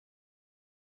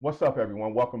What's up,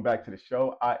 everyone? Welcome back to the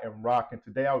show. I am Rock, and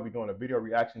today I will be doing a video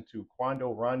reaction to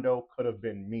Quando Rondo Could Have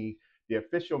Been Me, the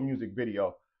official music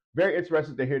video. Very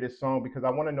interested to hear this song because I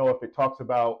want to know if it talks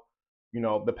about,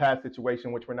 the past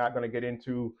situation, which we're not going to get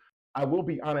into. I will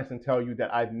be honest and tell you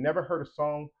that I've never heard a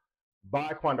song by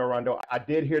Quando Rondo. I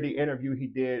did hear the interview he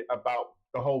did about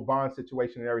the whole Vaughn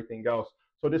situation and everything else.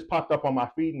 So this popped up on my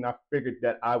feed and I figured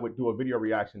that I would do a video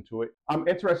reaction to it. I'm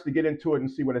interested to get into it and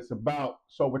see what it's about.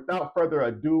 So without further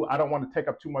ado, I don't want to take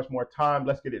up too much more time.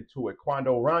 Let's get into it.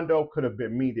 Quando Rondo Could Have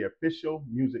Been Me, the official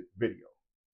music video.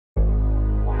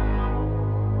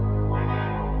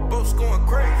 Boats going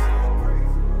crazy.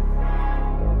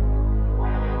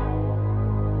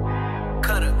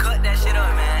 Cut that shit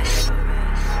up, man.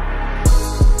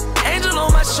 Angel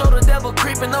on my shoulder, devil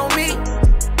creeping on me.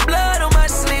 Blood on my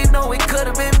sleeve, no, it could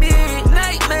have been me.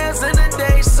 Nightmares in the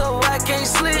day, so I can't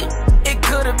sleep. It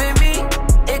could have been me,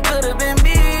 it could have been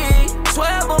me.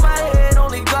 12 on my head,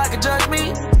 only God can judge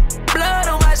me. Blood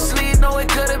on my sleeve, no, it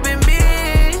could have been me.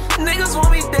 Niggas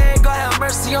want me dead, God have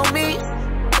mercy on me.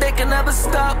 They can never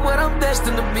stop what I'm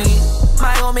destined to be.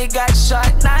 My homie got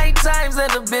shot 9 times in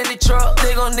the Bentley truck.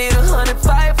 They gon' need 100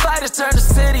 firefighters, turn the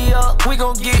city up. We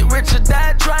gon' get rich or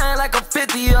die trying like I'm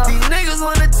 50 up. These niggas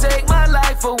wanna take my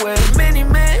life away. Many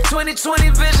men, 2020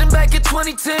 vision back in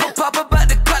 2010. Pop up out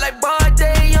the cut like bar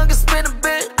day, younger spin a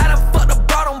bit. I done fucked the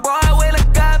bottom bar, way like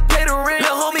God paid the rent.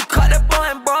 Lil' homie caught that boy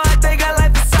and bar, they got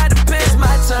life inside the pen. It's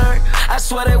my turn, I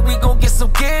swear that we gon' get some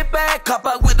get back. Cop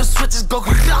out with the switches, go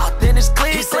then it's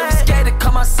clean. He said we scared to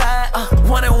come outside,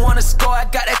 1-1 to score, I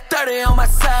got that 30 on my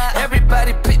side.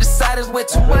 Everybody pick the side, is way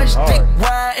too much dick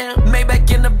riding.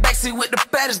 Maybach in the backseat with the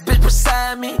baddest bitch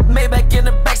beside me. Maybach in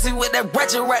the backseat with that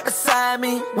ratchet right beside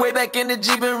me. Way back in the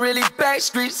Jeep and really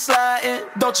backstreet sliding.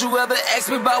 Don't you ever ask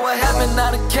me about what happened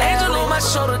out of Cali. Angel on my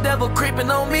shoulder, devil creeping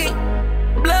on me.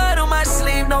 Blood on my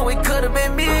sleeve, no, it could have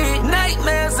been me.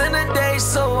 Nightmares in the day,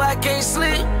 so I can't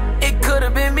sleep. It could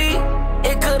have been me,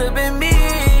 it could have been me.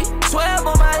 12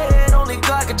 on my head, only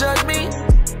God can judge me.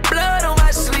 Blood on my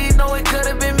sleeve, no, it could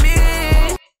have been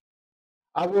me.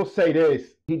 I will say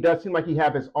this, he does seem like he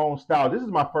have his own style. This is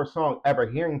my first song ever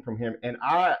hearing from him, and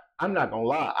I'm not gonna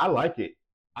lie, I like it.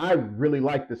 I really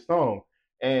like this song,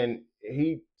 and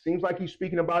he seems like he's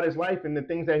speaking about his life and the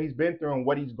things that he's been through and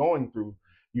what he's going through.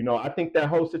 I think that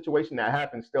whole situation that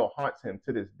happened still haunts him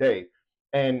to this day.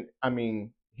 And I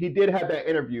mean, he did have that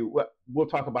interview. We'll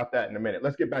talk about that in a minute.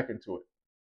 Let's get back into it.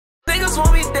 Niggas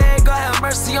want me dead, God have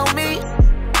mercy on me.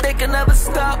 They can never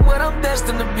stop what I'm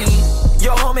destined to be.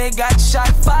 Your homie got shot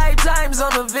 5 times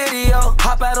on the video.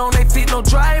 Hop out on their feet, no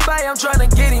drive-by, I'm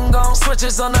tryna get him gone.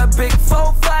 Switches on that big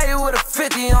 4-5 with a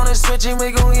 50 on it. Switching,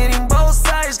 we gon' hit him both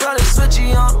sides, call it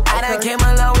switchy on. I done came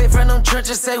a long way from them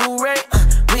trenches, say hooray.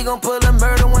 We gon' pull a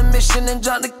murder one mission and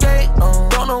jump the gate.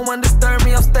 Don't know when disturb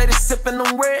me, I'm steady sipping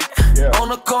them red. On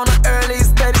the corner early,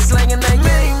 steady slanging that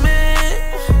game.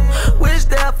 Wish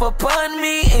death upon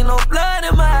me, ain't no blood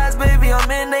in my eyes, baby, I'm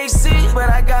in AC. But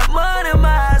I got mud in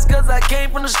my eyes, cause I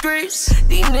came from the streets.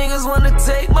 These niggas wanna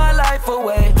take my life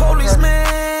away.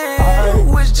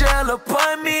 Policeman, wish jail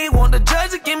upon me. Want the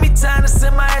judge to give me time to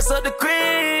send my ass up the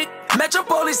creek. Metro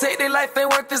police hate their life ain't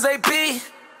worth this AP.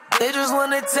 They just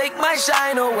wanna take my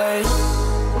shine away.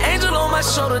 Angel on my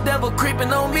shoulder, devil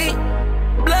creeping on me.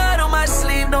 Blood on my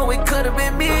sleeve, no, it could have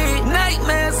been me.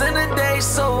 Nightmares in the day,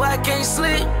 so I can't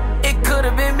sleep. It could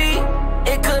have been me,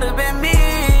 it could have been me.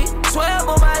 12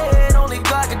 on my head, only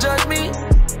God can judge me.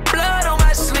 Blood on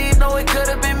my sleeve, no, it could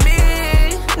have been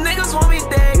me. Niggas want me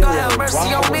dead, God have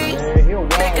mercy on me.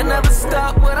 They can never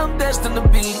stop what I'm destined to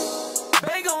be.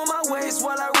 Bang on my waist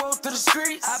while I roll through the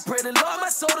streets. I pray the Lord my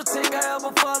soul to take, I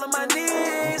ever fall on my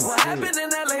knees. What happened in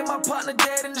LA, my partner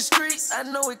dead in the streets. I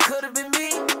know it could have been me,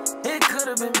 it could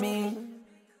have been me.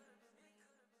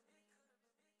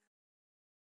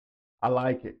 I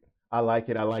like it. I like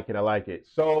it. I like it. I like it.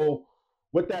 So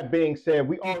with that being said,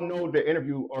 we all know the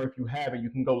interview, or if you haven't, you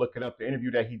can go look it up, the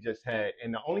interview that he just had.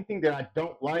 And the only thing that I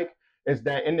don't like is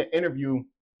that in the interview,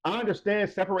 I understand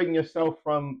separating yourself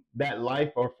from that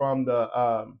life or from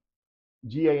the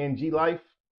GANG life,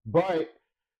 but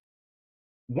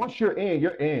once you're in,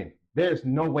 you're in. There's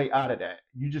no way out of that.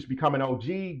 You just become an OG.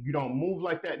 You don't move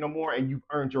like that no more, and you've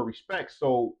earned your respect.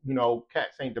 So,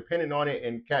 cats ain't dependent on it,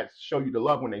 and cats show you the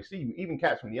love when they see you, even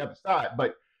cats from the other side.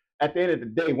 But at the end of the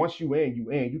day, once you in, you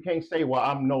in. You can't say, well,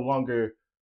 I'm no longer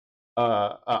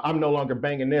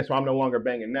banging this, or I'm no longer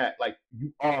banging that. Like,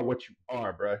 you are what you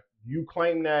are, bruh. You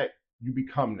claim that, you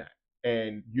become that.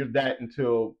 And you're that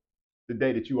until the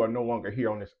day that you are no longer here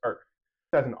on this earth.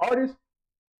 As an artist,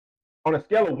 on a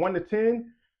scale of 1 to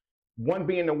 10, 1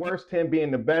 being the worst, 10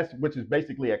 being the best, which is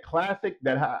basically a classic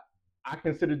that I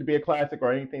consider to be a classic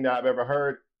or anything that I've ever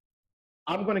heard.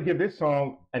 I'm going to give this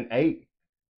song an 8.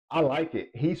 I like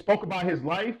it. He spoke about his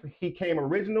life. He came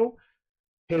original.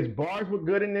 His bars were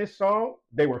good in this song.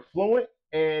 They were fluent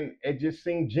and it just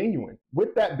seemed genuine.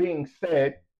 With that being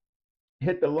said,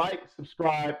 hit the like,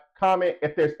 subscribe, comment.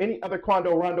 If there's any other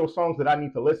Quando Rondo songs that I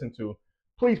need to listen to,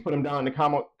 please put them down in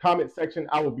the comment section.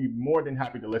 I will be more than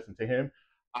happy to listen to him.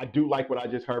 I do like what I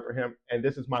just heard from him, and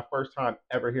this is my first time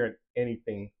ever hearing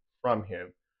anything from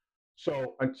him.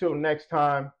 So until next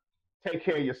time, take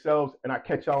care of yourselves, and I'll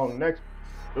catch y'all on the next.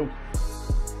 Ooh.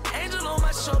 Angel on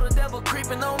my shoulder, devil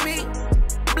creeping on me.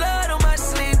 Blood on my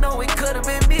sleeve, no, it could have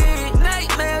been me.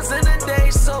 Nightmares in the day,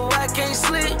 so I can't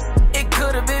sleep. It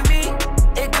could have been me.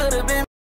 It could have been